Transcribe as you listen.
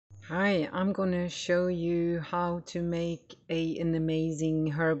Hi, I'm gonna show you how to make an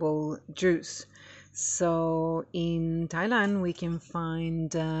amazing herbal juice. So in Thailand we can find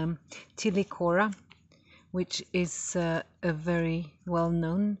Tilikora, which is a very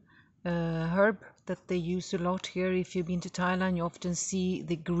well-known herb that they use a lot here. If you've been to Thailand, you often see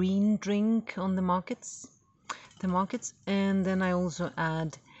the green drink on the markets. And then I also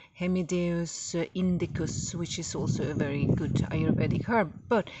add Hemideus indicus, which is also a very good Ayurvedic herb.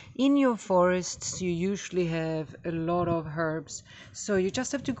 But in your forests, you usually have a lot of herbs, so you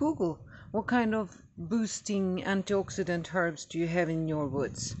just have to Google what kind of boosting antioxidant herbs do you have in your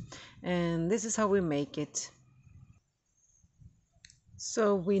woods, and this is how we make it.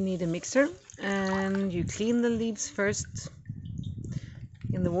 So we need a mixer, and you clean the leaves first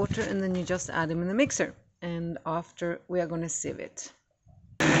in the water, and then you just add them in the mixer, and after we are going to sieve it.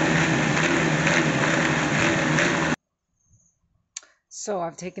 So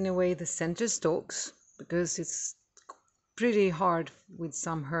I've taken away the center stalks because it's pretty hard with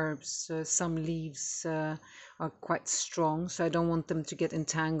some herbs. Some leaves are quite strong, so I don't want them to get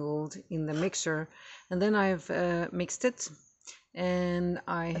entangled in the mixer. And then I've mixed it, and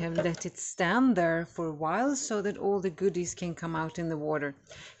I have let it stand there for a while so that all the goodies can come out in the water.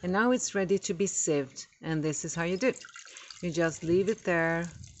 And now it's ready to be sieved, and this is how you do it. You just leave it there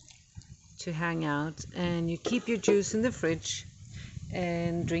to hang out, and you keep your juice in the fridge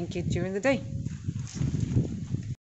and drink it during the day.